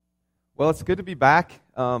Well, it's good to be back.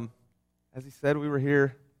 As he said, we were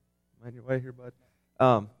here. On your way here,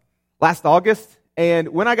 bud. Last August, and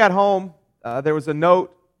when I got home, there was a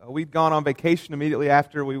note. We'd gone on vacation immediately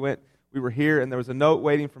after we were here, and there was a note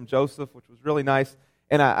waiting from Joseph, which was really nice.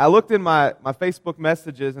 And I looked in my Facebook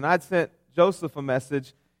messages, and I'd sent Joseph a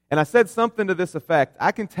message, and I said something to this effect: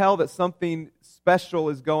 I can tell that something special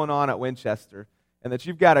is going on at Winchester, and that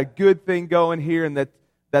you've got a good thing going here, and that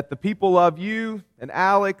the people love you and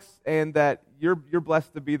Alex, and that you're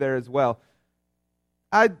blessed to be there as well.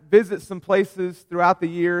 I visit some places throughout the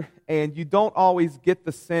year, and you don't always get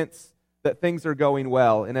the sense that things are going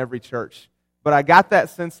well in every church. But I got that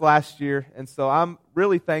sense last year, and so I'm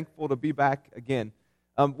really thankful to be back again.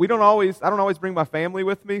 I don't always bring my family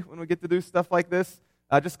with me when we get to do stuff like this,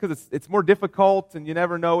 just because it's more difficult, and you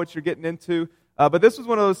never know what you're getting into. But this was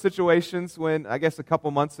one of those situations when, I guess a couple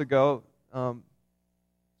months ago,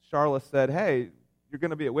 Charla said, "Hey, you're going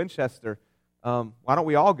to be at Winchester. Why don't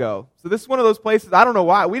we all go?" So this is one of those places, I don't know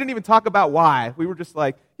why. We didn't even talk about why. We were just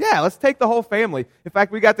like, yeah, let's take the whole family. In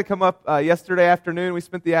fact, we got to come up yesterday afternoon. We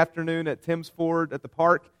spent the afternoon at Tim's Ford at the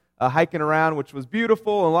park, hiking around, which was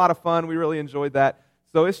beautiful and a lot of fun. We really enjoyed that.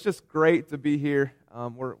 So it's just great to be here.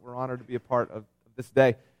 We're honored to be a part of this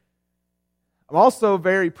day. I'm also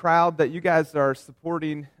very proud that you guys are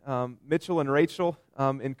supporting Mitchell and Rachel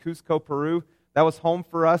in Cusco, Peru. That was home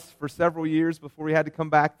for us for several years before we had to come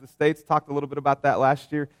back to the States. Talked a little bit about that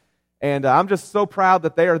last year. And I'm just so proud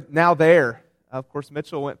that they are now there. Of course,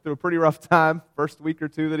 Mitchell went through a pretty rough time, first week or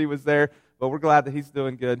two that he was there, but we're glad that he's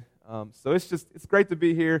doing good. So it's great to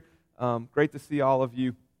be here. Great to see all of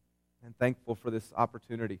you, and thankful for this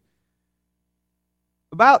opportunity.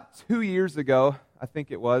 About 2 years ago, I think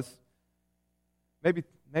it was,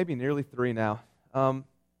 maybe nearly 3 now,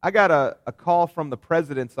 I got a call from the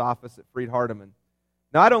president's office at Freed-Hardeman.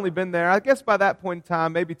 Now, I'd only been there, I guess by that point in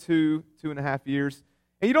time, maybe 2.5 years.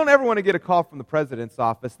 And you don't ever want to get a call from the president's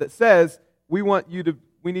office that says, we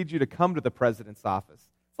need you to come to the president's office.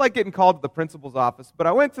 It's like getting called to the principal's office. But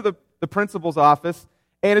I went to the principal's office,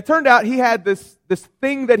 and it turned out he had this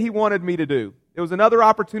thing that he wanted me to do. It was another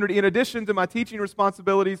opportunity. In addition to my teaching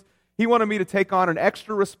responsibilities, he wanted me to take on an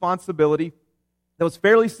extra responsibility that was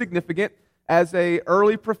fairly significant. As an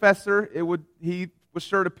early professor, he was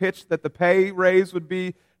sure to pitch that the pay raise would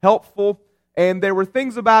be helpful, and there were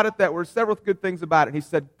things about it that were several good things about it. He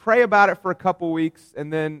said, pray about it for a couple weeks,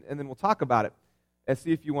 and then we'll talk about it and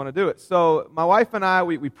see if you want to do it. So my wife and I,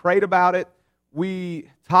 we prayed about it. We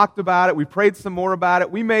talked about it. We prayed some more about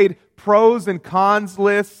it. We made pros and cons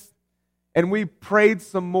lists, and we prayed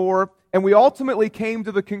some more, and we ultimately came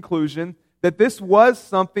to the conclusion that this was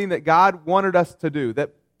something that God wanted us to do,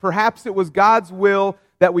 that perhaps it was God's will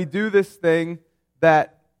that we do this thing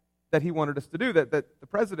that He wanted us to do, that the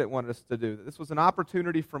president wanted us to do, that this was an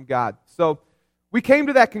opportunity from God. So we came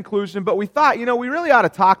to that conclusion, but we thought, we really ought to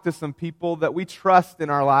talk to some people that we trust in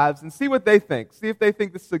our lives and see what they think, see if they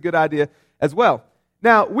think this is a good idea as well.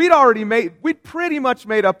 Now, we'd pretty much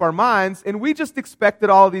made up our minds, and we just expected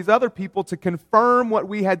all of these other people to confirm what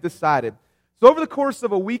we had decided. So over the course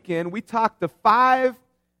of a weekend, we talked to 5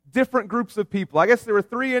 different groups of people. I guess there were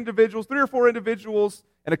 3 or 4 individuals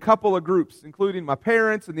and a couple of groups, including my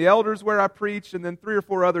parents and the elders where I preach, and then 3 or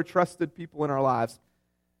 4 other trusted people in our lives.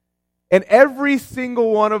 And every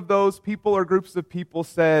single one of those people or groups of people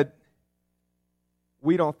said,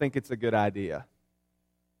 we don't think it's a good idea.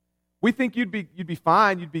 We think you'd be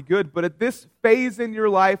fine, you'd be good, but at this phase in your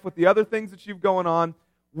life with the other things that you've going on,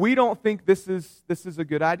 we don't think this is a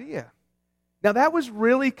good idea. Now that was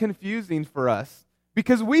really confusing for us,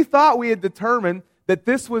 because we thought we had determined that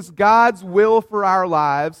this was God's will for our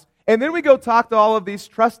lives. And then we go talk to all of these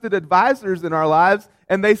trusted advisors in our lives,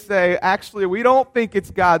 and they say, actually, we don't think it's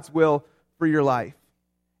God's will for your life.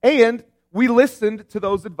 And we listened to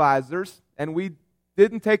those advisors, and we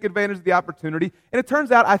didn't take advantage of the opportunity. And it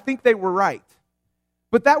turns out, I think they were right.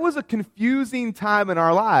 But that was a confusing time in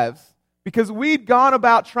our lives, because we'd gone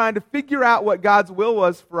about trying to figure out what God's will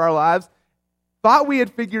was for our lives, thought we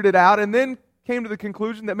had figured it out, and then came to the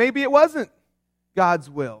conclusion that maybe it wasn't God's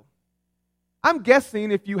will. I'm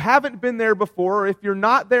guessing if you haven't been there before, or if you're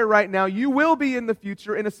not there right now, you will be in the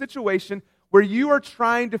future in a situation where you are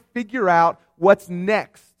trying to figure out what's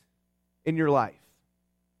next in your life.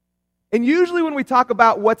 And usually when we talk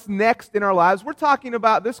about what's next in our lives, we're talking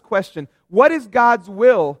about this question: what is God's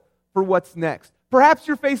will for what's next? Perhaps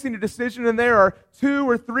you're facing a decision and there are 2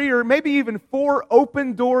 or 3 or maybe even 4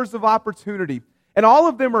 open doors of opportunity. And all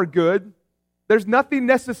of them are good. There's nothing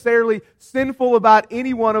necessarily sinful about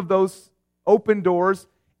any one of those open doors.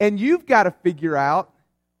 And you've got to figure out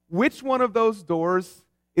which one of those doors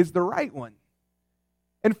is the right one.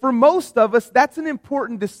 And for most of us, that's an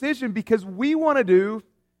important decision because we want to do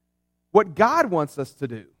what God wants us to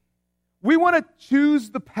do. We want to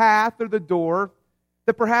choose the path or the door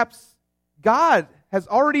that perhaps God has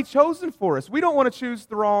already chosen for us. We don't want to choose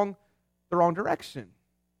the wrong direction.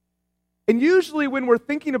 And usually when we're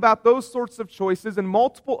thinking about those sorts of choices and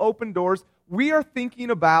multiple open doors, we're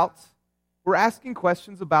asking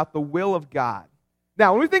questions about the will of God.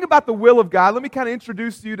 Now, when we think about the will of God, let me kind of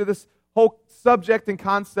introduce you to this whole subject and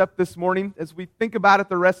concept this morning as we think about it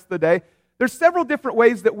the rest of the day. There's several different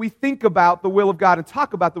ways that we think about the will of God and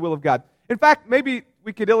talk about the will of God. In fact, maybe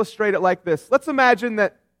we could illustrate it like this. Let's imagine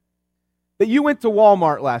that you went to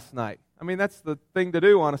Walmart last night. I mean, that's the thing to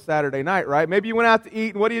do on a Saturday night, right? Maybe you went out to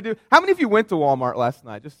eat, and what do you do? How many of you went to Walmart last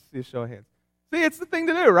night? Just to see a show of hands. See, it's the thing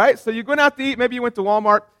to do, right? So you went out to eat, maybe you went to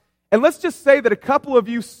Walmart, and let's just say that a couple of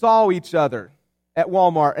you saw each other at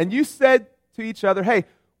Walmart, and you said to each other, hey,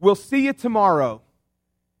 we'll see you tomorrow.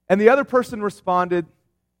 And the other person responded,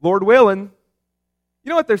 Lord willing. You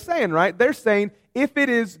know what they're saying, right? They're saying, if it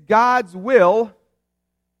is God's will,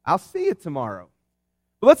 I'll see you tomorrow.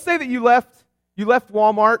 But let's say that you left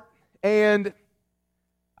Walmart, and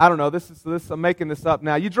I don't know, I'm making this up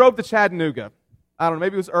now. You drove to Chattanooga. I don't know,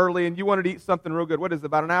 maybe it was early, and you wanted to eat something real good. What is it,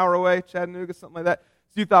 about an hour away, Chattanooga, something like that?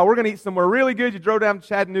 So you thought, we're going to eat somewhere really good. You drove down to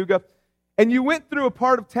Chattanooga, and you went through a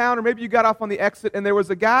part of town, or maybe you got off on the exit, and there was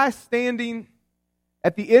a guy standing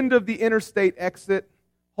at the end of the interstate exit,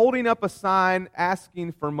 holding up a sign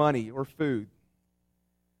asking for money or food.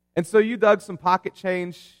 And so you dug some pocket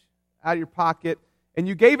change out of your pocket, and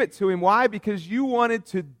you gave it to him. Why? Because you wanted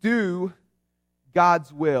to do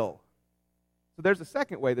God's will. So there's a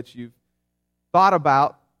second way that you've thought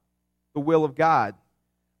about the will of God.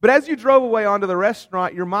 But as you drove away onto the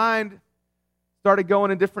restaurant, your mind started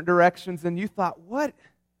going in different directions, and you thought, what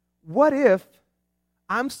if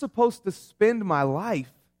I'm supposed to spend my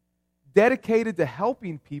life dedicated to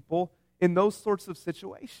helping people in those sorts of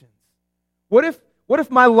situations? What if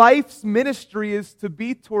my life's ministry is to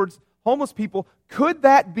be towards homeless people? Could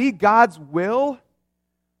that be God's will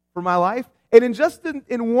for my life? And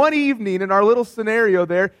in one evening, in our little scenario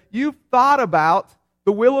there, you've thought about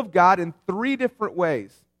the will of God in 3 different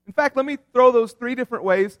ways. In fact, let me throw those 3 different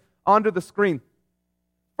ways onto the screen.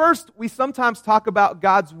 First, we sometimes talk about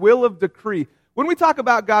God's will of decree. When we talk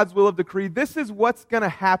about God's will of decree, this is what's going to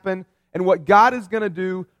happen and what God is going to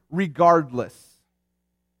do regardless.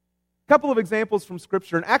 A couple of examples from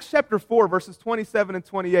Scripture. In Acts chapter 4, verses 27 and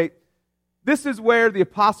 28, this is where the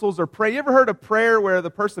apostles are praying. You ever heard a prayer where the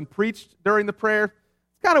person preached during the prayer?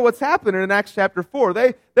 It's kind of what's happening in Acts chapter 4.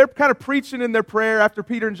 They're kind of preaching in their prayer after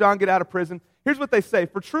Peter and John get out of prison. Here's what they say.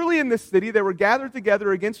 For truly in this city they were gathered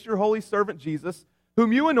together against your holy servant Jesus,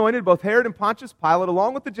 whom you anointed, both Herod and Pontius Pilate,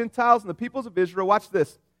 along with the Gentiles and the peoples of Israel. Watch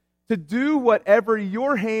this. To do whatever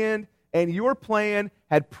your hand and your plan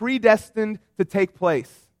had predestined to take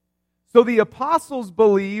place. So the apostles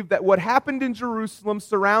believed that what happened in Jerusalem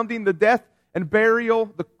surrounding the death and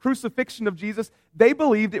burial, the crucifixion of Jesus, they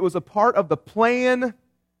believed it was a part of the plan,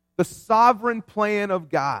 the sovereign plan of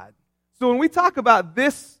God. So when we talk about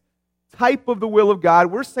this type of the will of God,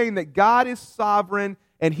 we're saying that God is sovereign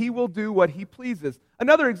and He will do what He pleases.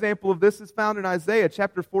 Another example of this is found in Isaiah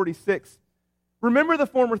chapter 46. Remember the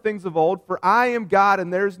former things of old, for I am God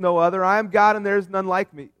and there is no other. I am God and there is none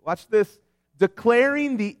like me. Watch this.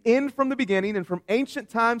 Declaring the end from the beginning and from ancient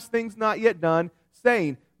times things not yet done,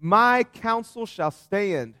 saying, my counsel shall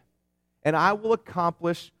stand and I will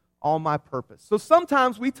accomplish all my purpose. So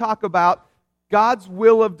sometimes we talk about God's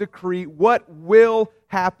will of decree, what will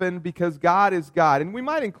happen because God is God. And we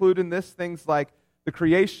might include in this things like the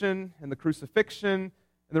creation and the crucifixion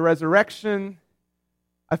and the resurrection.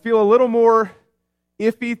 I feel a little more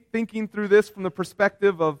iffy thinking through this from the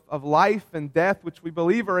perspective of life and death, which we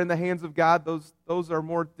believe are in the hands of God. Those are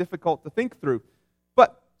more difficult to think through.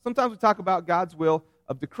 But sometimes we talk about God's will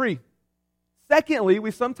of decree. Secondly,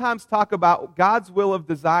 we sometimes talk about God's will of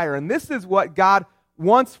desire, and this is what God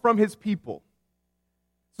wants from His people.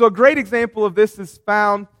 So a great example of this is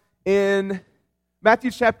found in Matthew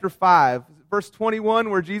chapter 5, verse 21,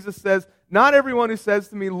 where Jesus says, not everyone who says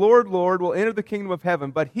to me, Lord, Lord, will enter the kingdom of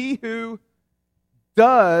heaven, but he who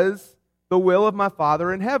does the will of my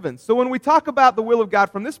Father in heaven. So when we talk about the will of God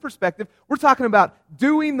from this perspective, we're talking about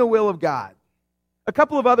doing the will of God. A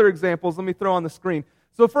couple of other examples let me throw on the screen.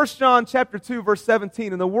 So 1 John chapter 2, verse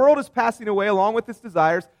 17, and the world is passing away along with its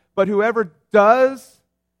desires, but whoever does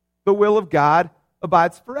the will of God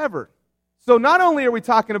abides forever. So not only are we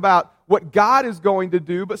talking about what God is going to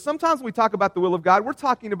do, but sometimes when we talk about the will of God, we're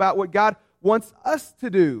talking about what God wants us to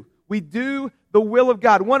do. We do the will of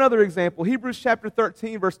God. One other example, Hebrews chapter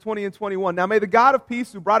 13, verse 20 and 21. Now may the God of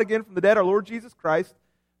peace, who brought again from the dead our Lord Jesus Christ,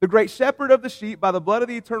 the great shepherd of the sheep, by the blood of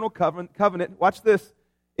the eternal covenant, watch this,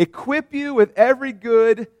 equip you with every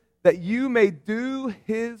good that you may do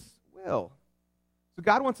His will. So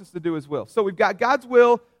God wants us to do His will. So we've got God's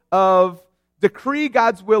will of decree,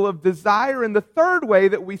 God's will of desire, and the third way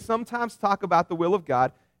that we sometimes talk about the will of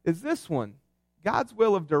God is this one, God's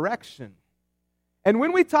will of direction. And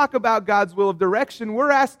when we talk about God's will of direction,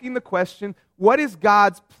 we're asking the question, what is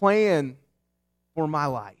God's plan for my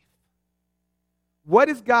life? What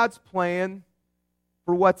is God's plan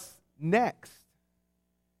for what's next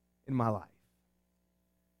in my life?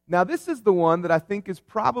 Now, this is the one that I think is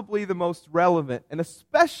probably the most relevant, and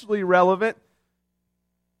especially relevant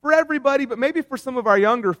for everybody, but maybe for some of our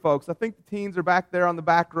younger folks. I think the teens are back there on the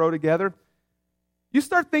back row together. You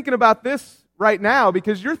start thinking about this right now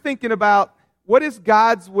because you're thinking about what is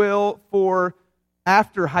God's will for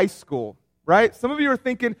after high school, right? Some of you are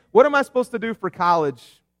thinking, what am I supposed to do for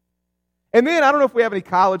college? And then, I don't know if we have any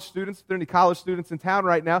college students, if there are any college students in town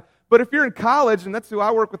right now, but if you're in college, and that's who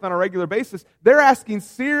I work with on a regular basis, they're asking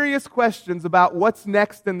serious questions about what's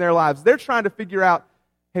next in their lives. They're trying to figure out,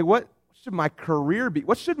 hey, what should my career be?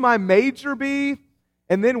 What should my major be?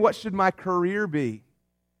 And then what should my career be?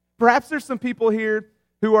 Perhaps there's some people here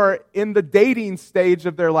who are in the dating stage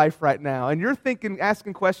of their life right now, and you're thinking,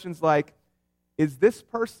 asking questions like, is this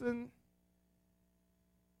person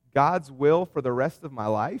God's will for the rest of my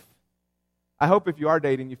life? I hope if you are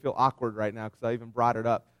dating, you feel awkward right now because I even brought it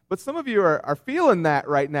up. But some of you are feeling that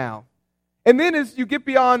right now. And then as you get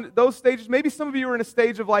beyond those stages, maybe some of you are in a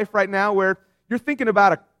stage of life right now where you're thinking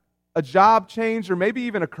about a job change or maybe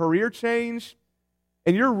even a career change,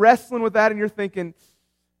 and you're wrestling with that and you're thinking,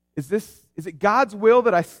 is it God's will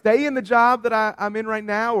that I stay in the job that I'm in right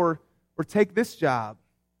now or take this job?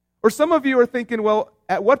 Or some of you are thinking, well,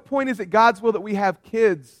 at what point is it God's will that we have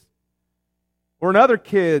kids? Or another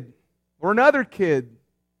kid? Or another kid?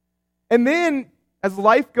 And then, as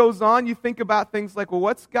life goes on, you think about things like, well,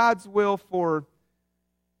 what's God's will for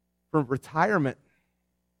retirement?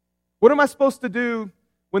 What am I supposed to do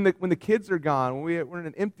when the kids are gone, when we're in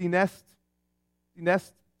an empty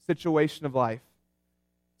nest situation of life?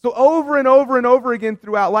 So over and over and over again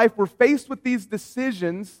throughout life, we're faced with these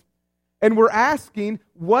decisions, and we're asking,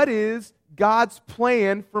 what is God's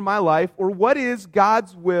plan for my life, or what is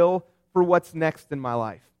God's will for what's next in my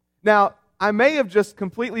life? Now, I may have just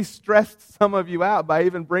completely stressed some of you out by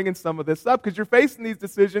even bringing some of this up because you're facing these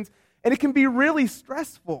decisions, and it can be really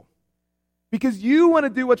stressful because you want to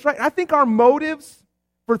do what's right. And I think our motives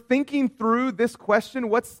for thinking through this question,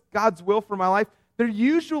 what's God's will for my life, they're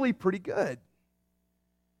usually pretty good.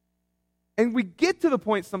 And we get to the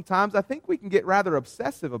point sometimes, I think we can get rather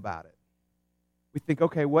obsessive about it. We think,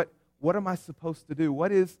 okay, what am I supposed to do?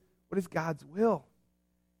 What is God's will?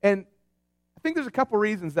 And I think there's a couple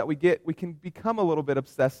reasons that we can become a little bit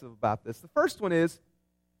obsessive about this. The first one is,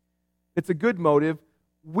 it's a good motive.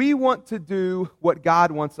 We want to do what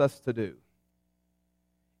God wants us to do.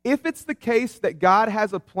 If it's the case that God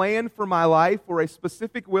has a plan for my life or a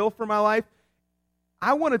specific will for my life,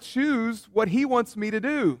 I want to choose what He wants me to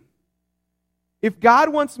do. If God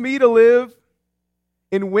wants me to live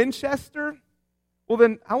in Winchester, well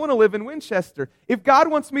then I want to live in Winchester. If God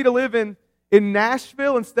wants me to live in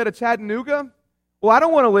Nashville instead of Chattanooga, well, I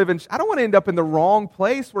don't want to end up in the wrong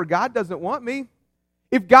place where God doesn't want me.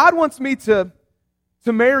 If God wants me to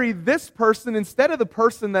marry this person instead of the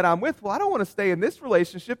person that I'm with, well, I don't want to stay in this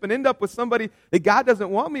relationship and end up with somebody that God doesn't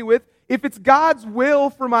want me with. If it's God's will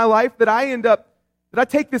for my life that I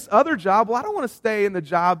take this other job, well, I don't want to stay in the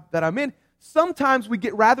job that I'm in. Sometimes we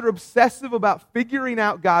get rather obsessive about figuring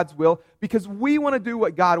out God's will because we want to do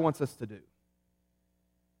what God wants us to do.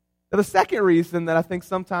 Now, the second reason that I think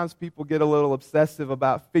sometimes people get a little obsessive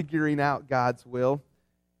about figuring out God's will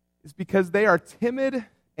is because they are timid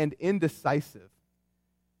and indecisive.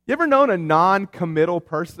 You ever known a non-committal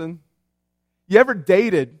person? You ever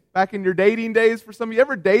dated, back in your dating days for some of you,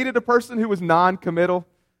 ever dated a person who was non-committal?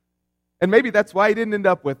 And maybe that's why you didn't end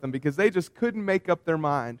up with them, because they just couldn't make up their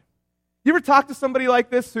mind. You ever talk to somebody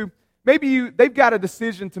like this who they've got a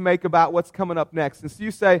decision to make about what's coming up next, and so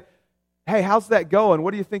you say, hey, how's that going?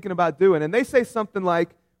 What are you thinking about doing? And they say something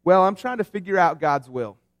like, well, I'm trying to figure out God's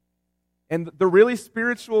will. And the really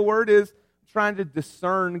spiritual word is trying to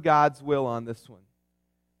discern God's will on this one.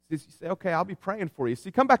 So you say, okay, I'll be praying for you. So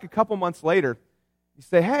you come back a couple months later, you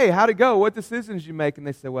say, hey, how'd it go? What decisions did you make? And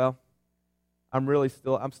they say, well, I'm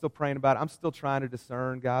still praying about it. I'm still trying to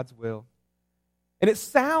discern God's will. And it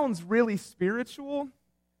sounds really spiritual,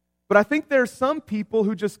 But I think there are some people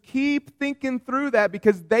who just keep thinking through that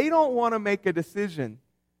because they don't want to make a decision.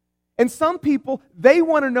 And some people, they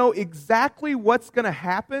want to know exactly what's going to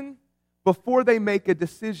happen before they make a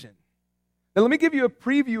decision. Now, let me give you a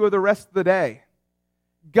preview of the rest of the day.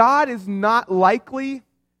 God is not likely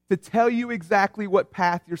to tell you exactly what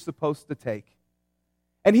path you're supposed to take.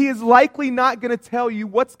 And He is likely not going to tell you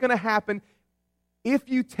what's going to happen if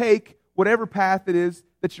you take whatever path it is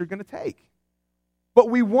that you're going to take. But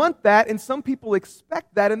we want that, and some people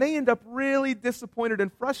expect that, and they end up really disappointed and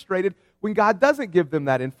frustrated when God doesn't give them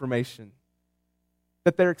that information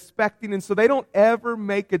that they're expecting, and so they don't ever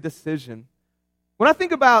make a decision. When I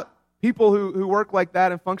think about people who work like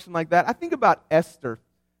that and function like that, I think about Esther.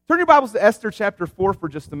 Turn your Bibles to Esther chapter 4 for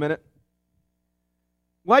just a minute.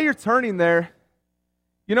 While you're turning there,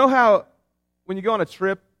 you know how when you go on a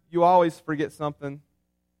trip, you always forget something?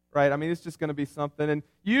 Right? I mean, it's just going to be something. And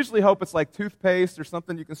you usually hope it's like toothpaste or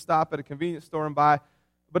something you can stop at a convenience store and buy.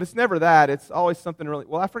 But it's never that. It's always something really,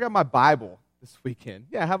 well, I forgot my Bible this weekend.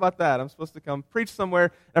 Yeah, how about that? I'm supposed to come preach somewhere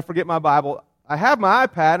and I forget my Bible. I have my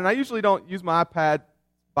iPad, and I usually don't use my iPad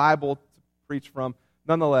Bible to preach from.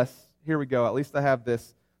 Nonetheless, here we go. At least I have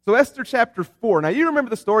this. So Esther chapter 4. Now, you remember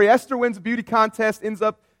the story. Esther wins a beauty contest, ends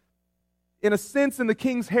up, in a sense, in the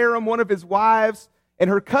king's harem, one of his wives. And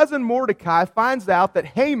her cousin Mordecai finds out that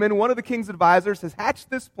Haman, one of the king's advisors, has hatched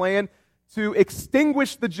this plan to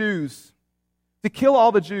extinguish the Jews, to kill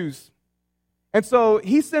all the Jews. And so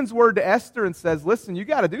he sends word to Esther and says, listen, you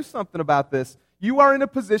got to do something about this. You are in a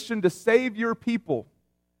position to save your people.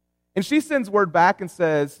 And she sends word back and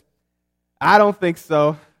says, I don't think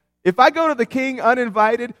so. If I go to the king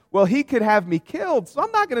uninvited, well, he could have me killed, so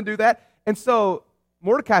I'm not going to do that. And so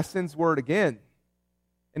Mordecai sends word again.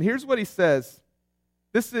 And here's what he says.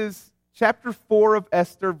 This is chapter 4 of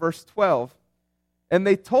Esther, verse 12. And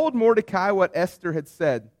they told Mordecai what Esther had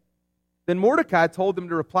said. Then Mordecai told them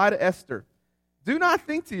to reply to Esther, do not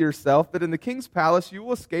think to yourself that in the king's palace you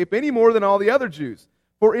will escape any more than all the other Jews.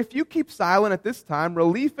 For if you keep silent at this time,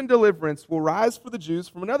 relief and deliverance will rise for the Jews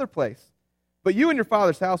from another place. But you and your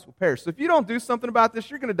father's house will perish. So if you don't do something about this,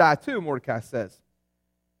 you're going to die too, Mordecai says.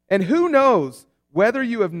 And who knows whether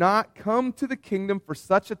you have not come to the kingdom for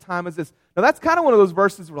such a time as this. Now that's kind of one of those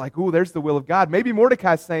verses where like, ooh, there's the will of God. Maybe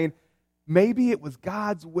Mordecai's saying, maybe it was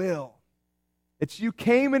God's will that you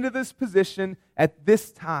came into this position at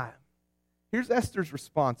this time. Here's Esther's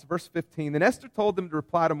response, verse 15. Then Esther told them to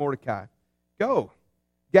reply to Mordecai, go,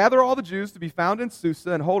 gather all the Jews to be found in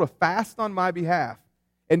Susa and hold a fast on my behalf.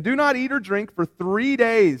 And do not eat or drink for 3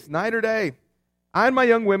 days, night or day. I and my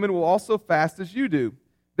young women will also fast as you do.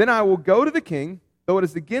 Then I will go to the king, though it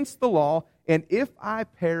is against the law, and if I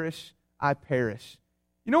perish, I perish.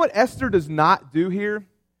 You know what Esther does not do here?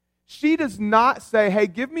 She does not say, hey,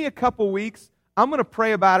 give me a couple weeks. I'm going to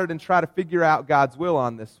pray about it and try to figure out God's will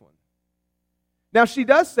on this one. Now, she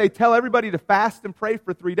does say, tell everybody to fast and pray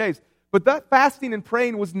for 3 days. But that fasting and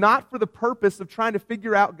praying was not for the purpose of trying to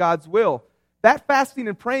figure out God's will. That fasting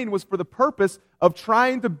and praying was for the purpose of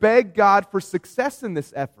trying to beg God for success in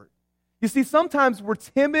this effort. You see, sometimes we're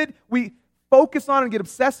timid, we focus on and get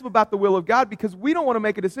obsessive about the will of God because we don't want to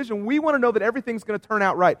make a decision. We want to know that everything's going to turn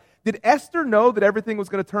out right. Did Esther know that everything was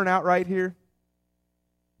going to turn out right here?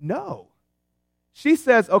 No. She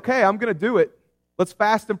says, okay, I'm going to do it. Let's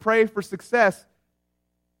fast and pray for success.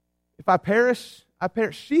 If I perish, I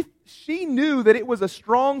perish. She knew that it was a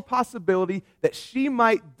strong possibility that she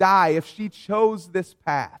might die if she chose this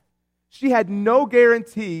path. She had no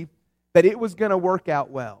guarantee that it was going to work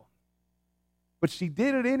out well. But she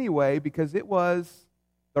did it anyway because it was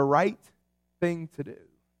the right thing to do.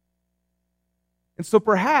 And so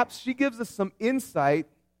perhaps she gives us some insight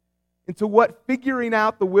into what figuring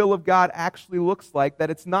out the will of God actually looks like, that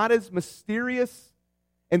it's not as mysterious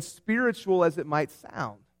and spiritual as it might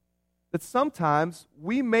sound. That sometimes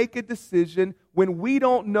we make a decision when we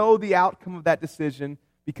don't know the outcome of that decision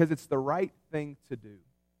because it's the right thing to do.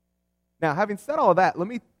 Now, having said all of that, let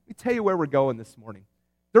me tell you where we're going this morning.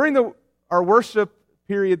 During our worship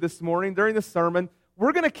period this morning, during the sermon,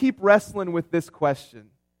 we're going to keep wrestling with this question.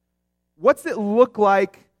 What's it look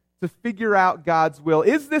like to figure out God's will?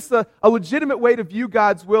 Is this a legitimate way to view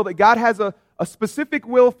God's will, that God has a specific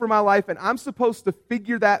will for my life and I'm supposed to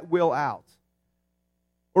figure that will out?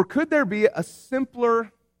 Or could there be a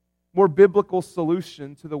simpler, more biblical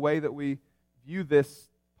solution to the way that we view this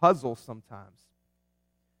puzzle sometimes?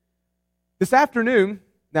 This afternoon,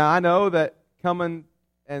 now I know that coming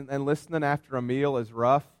and listening after a meal is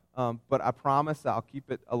rough, but I promise I'll keep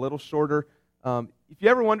it a little shorter. If you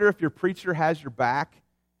ever wonder if your preacher has your back,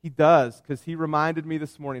 he does, because he reminded me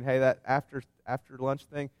this morning, hey, that after lunch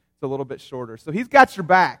thing, to a little bit shorter. So he's got your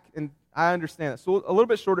back, and I understand that. So a little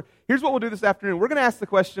bit shorter. Here's what we'll do this afternoon. We're going to ask the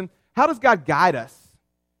question, how does God guide us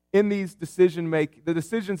in these the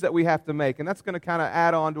decisions that we have to make? And that's going to kind of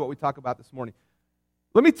add on to what we talk about this morning.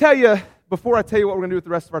 Let me tell you, before I tell you what we're going to do with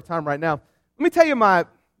the rest of our time right now, let me tell you my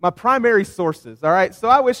primary sources, all right? So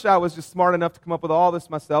I wish I was just smart enough to come up with all this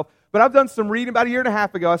myself, but I've done some reading. About a year and a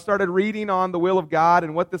half ago, I started reading on the will of God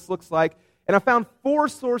and what this looks like, and I found 4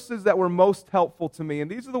 sources that were most helpful to me,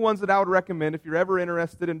 and these are the ones that I would recommend if you're ever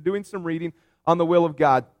interested in doing some reading on the will of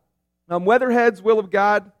God. Weatherhead's Will of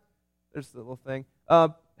God, there's the little thing,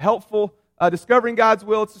 helpful. Discovering God's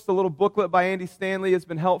Will, it's just a little booklet by Andy Stanley, has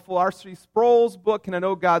been helpful. R.C. Sproul's book, Can I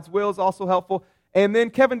Know God's Will, is also helpful. And then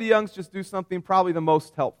Kevin DeYoung's Just Do Something, probably the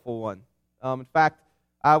most helpful one. In fact,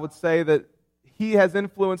 I would say that he has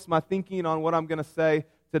influenced my thinking on what I'm going to say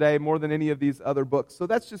today more than any of these other books. So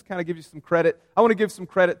that's just kind of give you some credit. I want to give some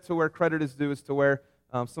credit to where credit is due, as to where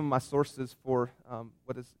some of my sources for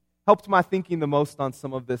what has helped my thinking the most on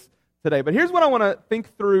some of this today. But here's what I want to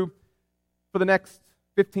think through for the next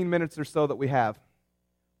 15 minutes or so that we have.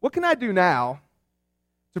 What can I do now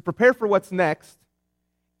to prepare for what's next,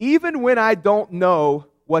 even when I don't know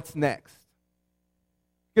what's next?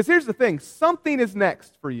 Because here's the thing, something is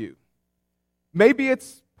next for you. Maybe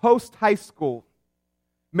it's post-high school.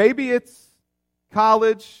 Maybe it's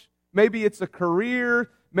college. Maybe it's a career.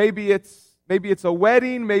 Maybe it's a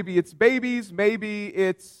wedding. Maybe it's babies. Maybe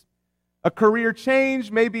it's a career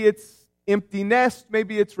change. Maybe it's empty nest.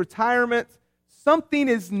 Maybe it's retirement. Something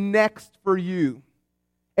is next for you.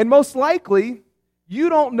 And most likely, you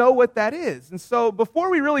don't know what that is. And so before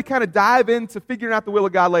we really kind of dive into figuring out the will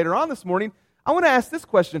of God later on this morning, I want to ask this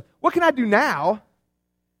question. What can I do now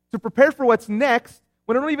to prepare for what's next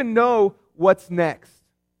when I don't even know what's next?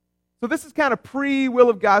 So this is kind of pre-will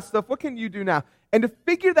of God stuff. What can you do now? And to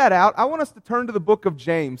figure that out, I want us to turn to the book of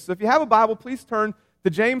James. So if you have a Bible, please turn to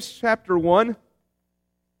James chapter 1.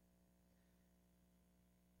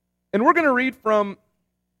 And we're going to read from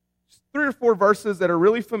 3 or 4 verses that are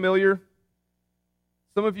really familiar.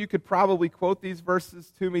 Some of you could probably quote these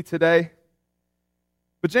verses to me today.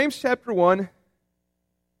 But James chapter 1,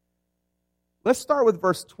 let's start with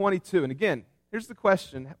verse 22. And again, here's the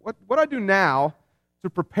question. What do I do now to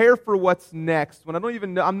prepare for what's next when I don't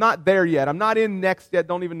even know? I'm not there yet. I'm not in next yet.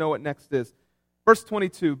 Don't even know what next is. Verse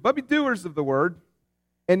 22, but be doers of the word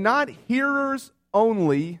and not hearers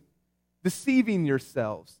only, deceiving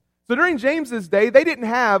yourselves. So during James's day, they didn't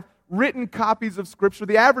have written copies of Scripture.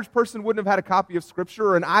 The average person wouldn't have had a copy of Scripture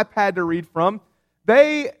or an iPad to read from.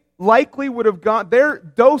 They likely would have gone, their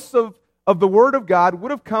dose of the Word of God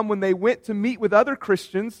would have come when they went to meet with other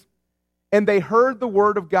Christians and they heard the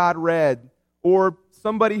Word of God read, or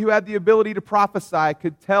somebody who had the ability to prophesy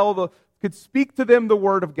could speak to them the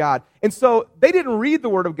Word of God. And so they didn't read the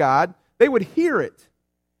Word of God, they would hear it.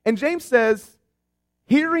 And James says,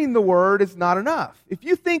 hearing the Word is not enough. If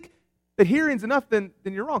you think that hearing's enough, then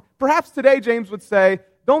you're wrong. Perhaps today James would say,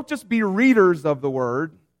 don't just be readers of the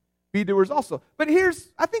Word, be doers also. But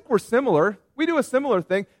I think we're similar. We do a similar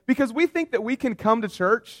thing because we think that we can come to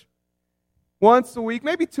church once a week,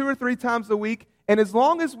 maybe 2 or 3 times a week, and as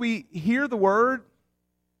long as we hear the Word,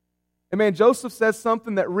 and man, Joseph says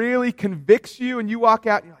something that really convicts you, and you walk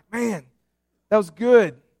out and you're like, man, that was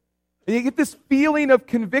good. And you get this feeling of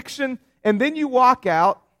conviction, and then you walk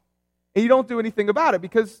out, and you don't do anything about it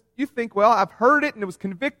because you think, well, I've heard it and it was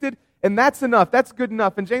convicted, and that's enough. That's good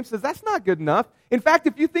enough. And James says, that's not good enough. In fact,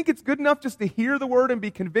 if you think it's good enough just to hear the Word and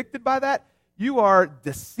be convicted by that, you are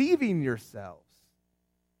deceiving yourselves.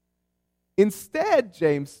 Instead,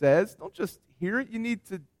 James says, don't just hear it. You need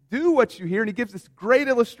to do what you hear. And he gives this great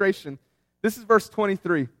illustration. This is verse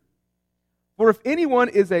 23. For if anyone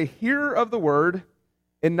is a hearer of the Word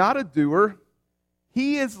and not a doer,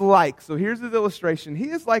 he is like, so here's his illustration,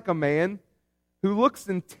 he is like a man who looks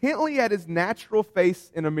intently at his natural face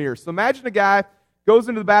in a mirror. So imagine a guy goes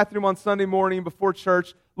into the bathroom on Sunday morning before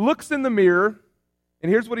church, looks in the mirror, and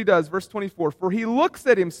here's what he does, verse 24. For he looks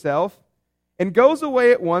at himself and goes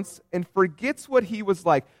away at once and forgets what he was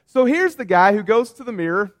like. So here's the guy who goes to the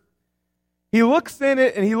mirror, he looks in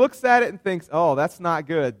it and he looks at it and thinks, oh, that's not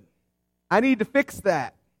good. I need to fix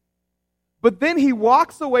that. But then he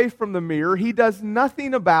walks away from the mirror, he does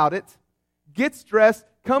nothing about it, gets dressed,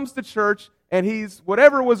 comes to church, and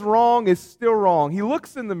whatever was wrong is still wrong. He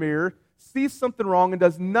looks in the mirror, sees something wrong, and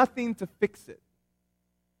does nothing to fix it.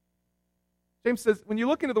 James says, when you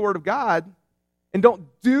look into the Word of God and don't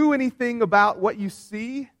do anything about what you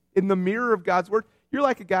see in the mirror of God's Word, you're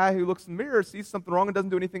like a guy who looks in the mirror, sees something wrong, and doesn't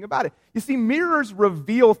do anything about it. You see, mirrors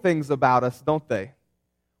reveal things about us, don't they?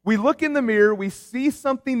 We look in the mirror, we see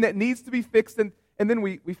something that needs to be fixed, and and then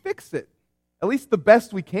we fix it. At least the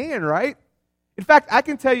best we can, right? In fact, I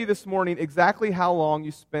can tell you this morning exactly how long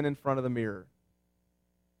you spent in front of the mirror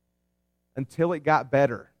until it got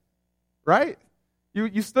better, right?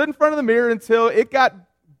 You stood in front of the mirror until it got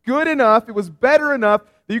good enough, it was better enough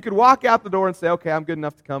that you could walk out the door and say, okay, I'm good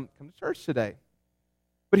enough to come to church today.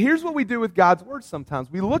 But here's what we do with God's Word sometimes.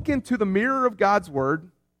 We look into the mirror of God's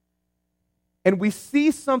Word and we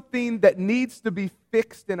see something that needs to be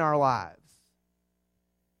fixed in our lives.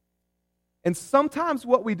 And sometimes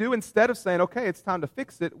what we do, instead of saying, okay, it's time to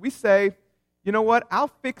fix it, we say, you know what, I'll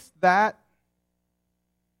fix that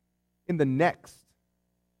in the next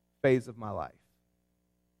phase of my life.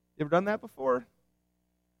 You ever done that before?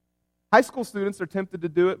 High school students are tempted to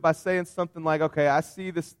do it by saying something like, okay, I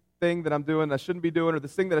see this thing that I'm doing I shouldn't be doing, or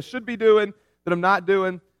this thing that I should be doing that I'm not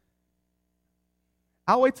doing.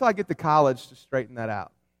 I'll wait till I get to college to straighten that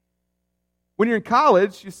out. When you're in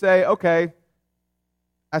college, you say, okay,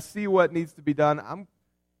 I see what needs to be done.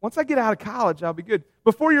 Once I get out of college, I'll be good.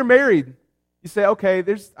 Before you're married, you say, okay,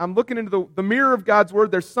 I'm looking into the mirror of God's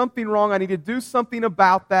Word. There's something wrong. I need to do something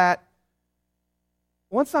about that.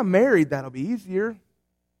 Once I'm married, that'll be easier.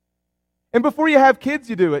 And before you have kids,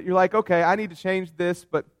 you do it. You're like, okay, I need to change this,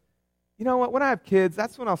 but you know what? When I have kids,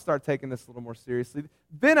 that's when I'll start taking this a little more seriously.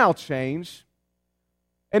 Then I'll change.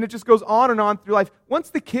 And it just goes on and on through life. Once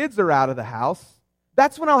the kids are out of the house,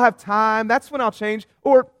 that's when I'll have time. That's when I'll change.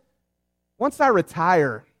 Or once I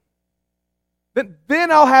retire,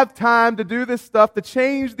 then I'll have time to do this stuff, to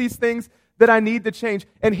change these things that I need to change.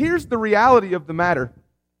 And here's the reality of the matter.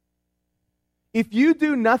 If you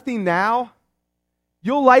do nothing now,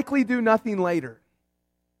 you'll likely do nothing later.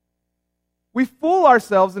 We fool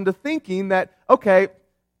ourselves into thinking that, okay,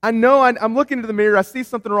 I know I'm looking into the mirror, I see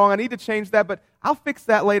something wrong, I need to change that, but I'll fix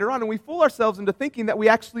that later on. And we fool ourselves into thinking that we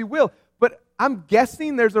actually will. But I'm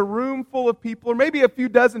guessing there's a room full of people, or maybe a few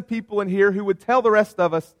dozen people in here who would tell the rest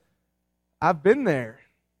of us, I've been there.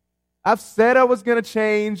 I've said I was going to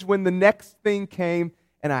change when the next thing came,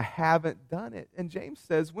 and I haven't done it. And James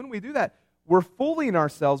says when we do that, we're fooling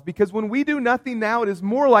ourselves, because when we do nothing now, it is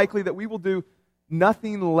more likely that we will do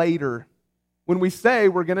nothing later when we say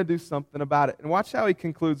we're going to do something about it. And watch how he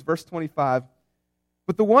concludes, verse 25.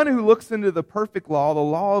 But the one who looks into the perfect law, the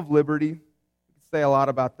law of liberty, we can say a lot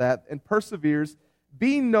about that, and perseveres,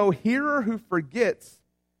 being no hearer who forgets,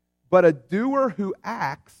 but a doer who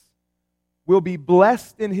acts, will be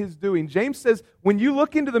blessed in his doing. James says, when you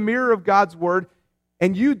look into the mirror of God's Word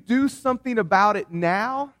and you do something about it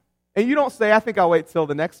now, and you don't say, I think I'll wait till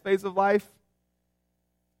the next phase of life,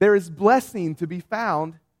 there is blessing to be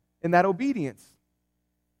found in that obedience.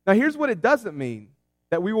 Now here's what it doesn't mean,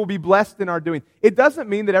 that we will be blessed in our doing. It doesn't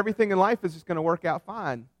mean that everything in life is just going to work out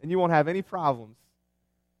fine and you won't have any problems.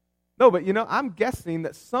 No, but I'm guessing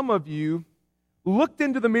that some of you looked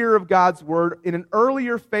into the mirror of God's Word in an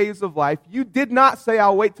earlier phase of life. You did not say,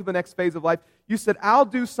 I'll wait till the next phase of life. You said, I'll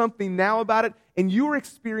do something now about it, and you are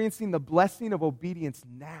experiencing the blessing of obedience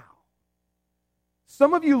now.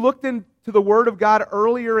 Some of you looked into the Word of God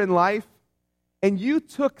earlier in life, and you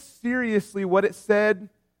took seriously what it said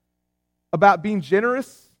about being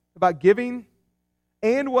generous, about giving,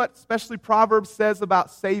 and what especially Proverbs says about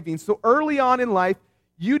saving. So early on in life,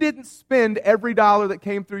 you didn't spend every dollar that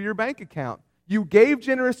came through your bank account. You gave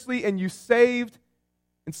generously and you saved,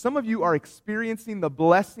 and some of you are experiencing the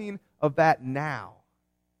blessing of that now.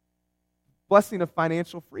 Blessing of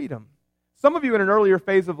financial freedom. Some of you in an earlier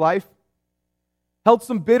phase of life held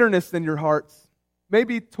some bitterness in your hearts,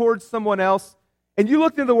 maybe towards someone else, and you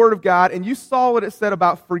looked into the Word of God and you saw what it said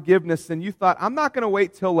about forgiveness, and you thought, I'm not going to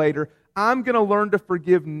wait till later. I'm going to learn to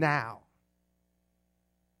forgive now.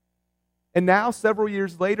 And now, several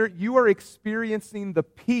years later, you are experiencing the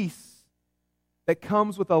peace that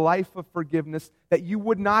comes with a life of forgiveness that you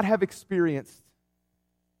would not have experienced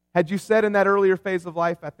had you said in that earlier phase of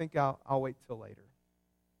life, I think I'll wait till later.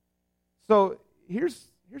 So here's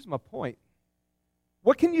my point.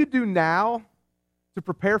 What can you do now to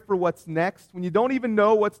prepare for what's next when you don't even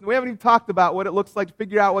know we haven't even talked about what it looks like to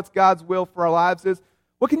figure out what God's will for our lives is.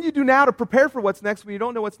 What can you do now to prepare for what's next when you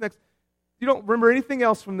don't know what's next? If you don't remember anything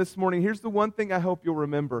else from this morning, here's the one thing I hope you'll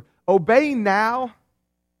remember. Obeying now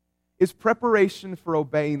is preparation for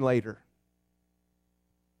obeying later.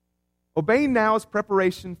 Obeying now is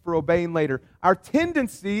preparation for obeying later. Our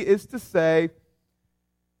tendency is to say,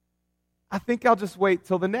 I think I'll just wait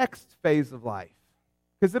till the next phase of life,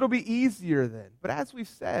 because it'll be easier then. But as we've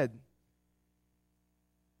said,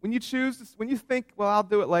 when you think, well, I'll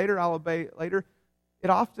do it later, I'll obey it later, it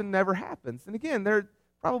often never happens. And again, there are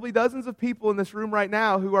probably dozens of people in this room right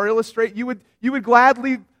now who are you would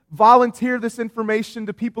gladly volunteer this information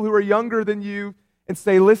to people who are younger than you and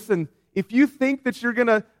say, listen, if you think that you're going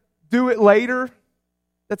to do it later,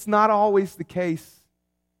 that's not always the case.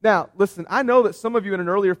 Now, listen, I know that some of you in an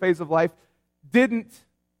earlier phase of life didn't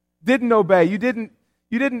obey. You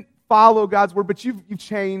didn't follow God's word, but you've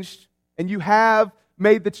changed, and you have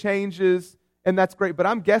made the changes, and that's great. But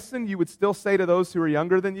I'm guessing you would still say to those who are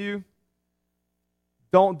younger than you,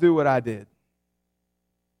 don't do what I did.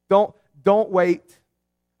 Don't wait.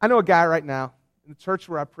 I know a guy right now in the church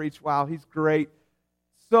where I preach. Wow, he's great.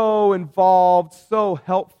 So involved, so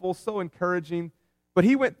helpful, so encouraging. But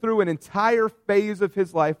he went through an entire phase of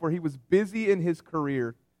his life where he was busy in his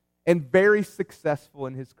career and very successful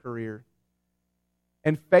in his career.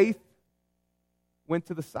 And faith went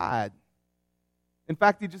to the side. In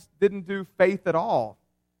fact, he just didn't do faith at all.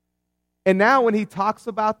 And now when he talks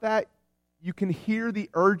about that, you can hear the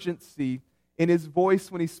urgency in his voice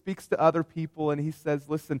when he speaks to other people and he says,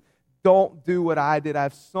 listen, don't do what I did. I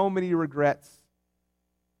have so many regrets.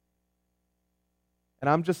 And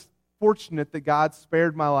I'm just fortunate that God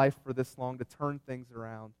spared my life for this long to turn things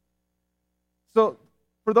around. So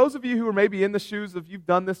for those of you who are maybe in the shoes of you've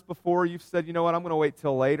done this before, you've said, you know what, I'm going to wait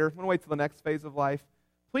till later. I'm going to wait till the next phase of life.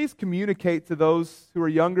 Please communicate to those who are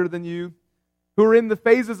younger than you, who are in the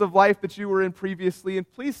phases of life that you were in previously,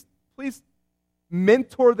 and please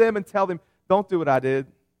mentor them and tell them, don't do what I did.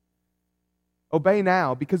 Obey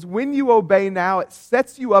now, because when you obey now, it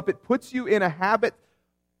sets you up, it puts you in a habit,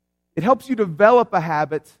 it helps you develop a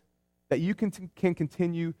habit that you can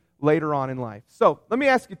continue later on in life. So, let me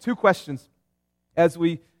ask you two questions as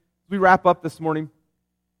we wrap up this morning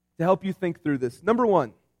to help you think through this. Number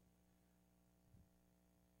one,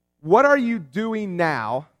 what are you doing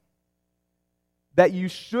now that you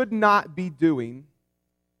should not be doing,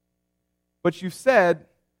 but you said,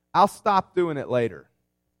 I'll stop doing it later?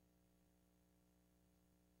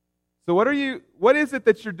 So what is it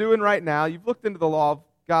that you're doing right now? You've looked into the law of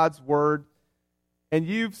God's Word, and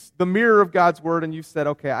the mirror of God's Word, and you've said,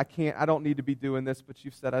 okay, I don't need to be doing this, but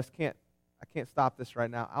you've said, I can't stop this right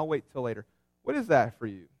now. I'll wait till later. What is that for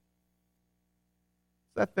you?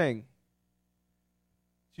 It's that thing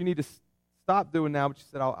that you need to stop doing now, but you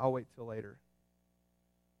said, I'll wait till later.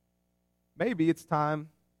 Maybe it's time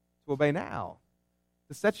to obey now,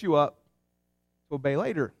 to set you up to obey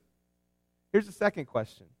later. Here's the second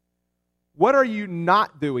question. What are you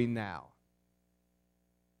not doing now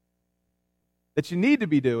that you need to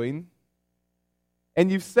be doing, and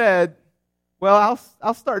you've said, well,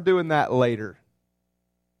 I'll start doing that later?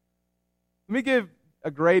 Let me give a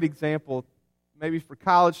great example, maybe for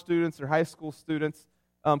college students or high school students.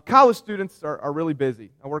 College students are really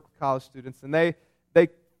busy. I work with college students, and they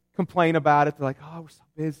complain about it. They're like, oh, we're so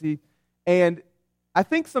busy. And I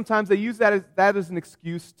think sometimes they use that as an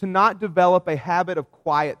excuse to not develop a habit of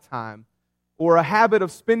quiet time or a habit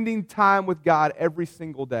of spending time with God every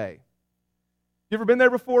single day. You ever been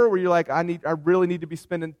there before where you're like, I really need to be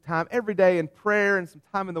spending time every day in prayer and some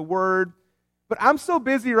time in the Word, but I'm so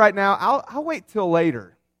busy right now, I'll wait till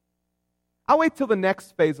later. I'll wait till the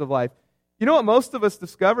next phase of life. You know what most of us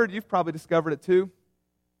discovered? You've probably discovered it too.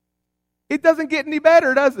 It doesn't get any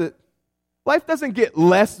better, does it? Life doesn't get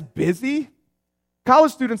less busy.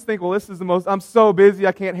 College students think, well, I'm so busy,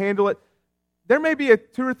 I can't handle it. There may be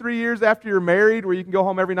 2 or 3 years after you're married where you can go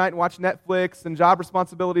home every night and watch Netflix and job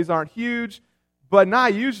responsibilities aren't huge, but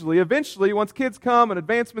not usually. Eventually, once kids come and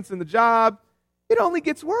advancements in the job, it only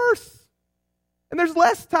gets worse. And there's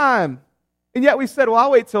less time. And yet we said, well,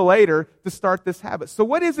 I'll wait till later to start this habit. So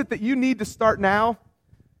what is it that you need to start now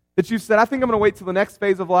that you said, I think I'm going to wait till the next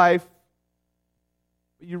phase of life?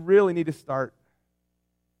 But you really need to start.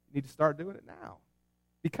 You need to start doing it now.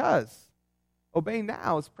 Because obeying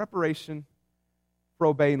now is preparation for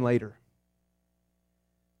obeying later.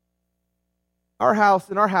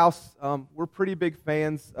 In our house, we're pretty big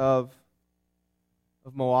fans of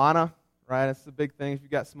Moana, right? It's a big thing. If you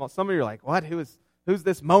got some of you are like, what? Who's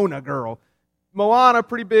this Mona girl? Moana,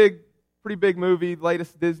 pretty big movie,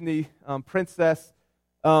 latest Disney princess.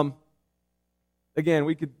 Again,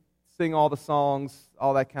 we could sing all the songs,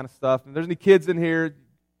 all that kind of stuff. If there's any kids in here,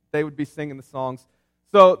 they would be singing the songs.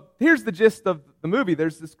 So here's the gist of the movie.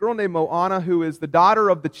 There's this girl named Moana who is the daughter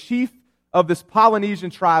of the chief of this Polynesian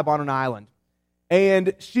tribe on an island.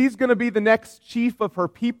 And she's going to be the next chief of her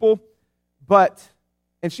people,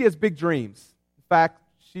 and she has big dreams. In fact,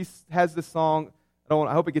 she has this song,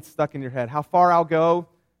 I hope it gets stuck in your head, How Far I'll Go,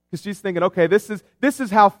 because she's thinking, okay, this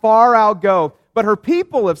is how far I'll go. But her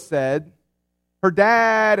people have said, her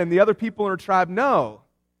dad and the other people in her tribe, no,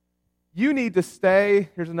 you need to stay,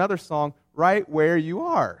 here's another song, right where you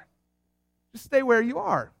are. Just stay where you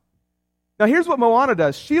are. Now here's what Moana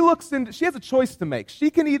does. She has a choice to make. She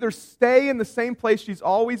can either stay in the same place she's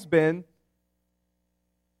always been,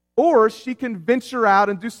 or she can venture out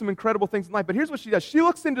and do some incredible things in life. But here's what she does. She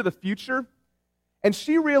looks into the future, and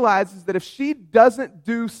she realizes that if she doesn't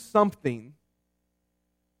do something,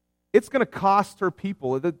 it's going to cost her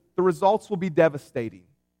people. The results will be devastating.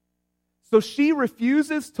 So she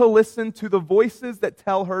refuses to listen to the voices that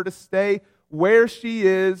tell her to stay where she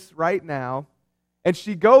is right now. And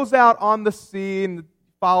she goes out on the sea and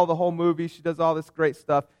follow the whole movie. She does all this great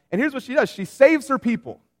stuff. And here's what she does. She saves her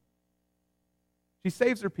people. She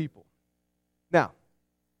saves her people. Now,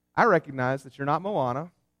 I recognize that you're not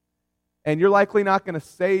Moana, and you're likely not going to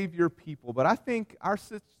save your people. But I think our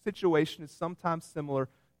situation is sometimes similar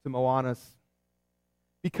to Moana's,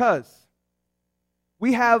 because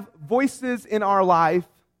we have voices in our lives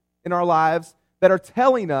that are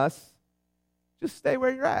telling us, just stay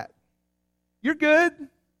where you're at. You're good.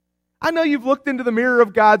 I know you've looked into the mirror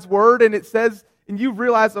of God's Word and it says, and you've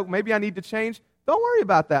realized, oh, maybe I need to change. Don't worry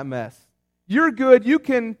about that mess. You're good. You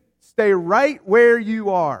can stay right where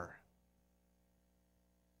you are.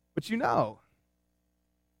 But you know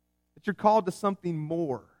that you're called to something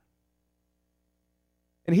more.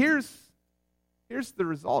 And here's the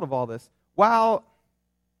result of all this. While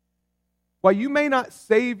you may not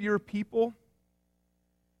save your people,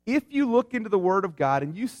 if you look into the Word of God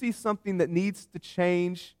and you see something that needs to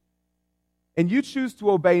change, and you choose to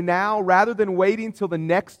obey now rather than waiting till the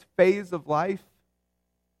next phase of life,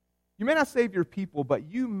 you may not save your people,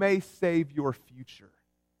 but you may save your future.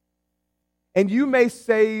 And you may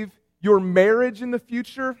save your marriage in the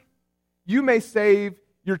future. You may save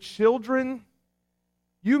your children.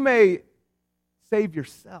 You may save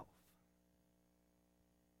yourself.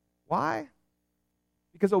 Why?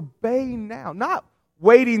 Because obeying now, not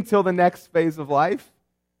waiting till the next phase of life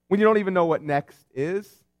when you don't even know what next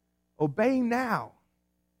is. Obeying now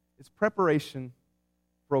is preparation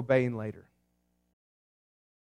for obeying later.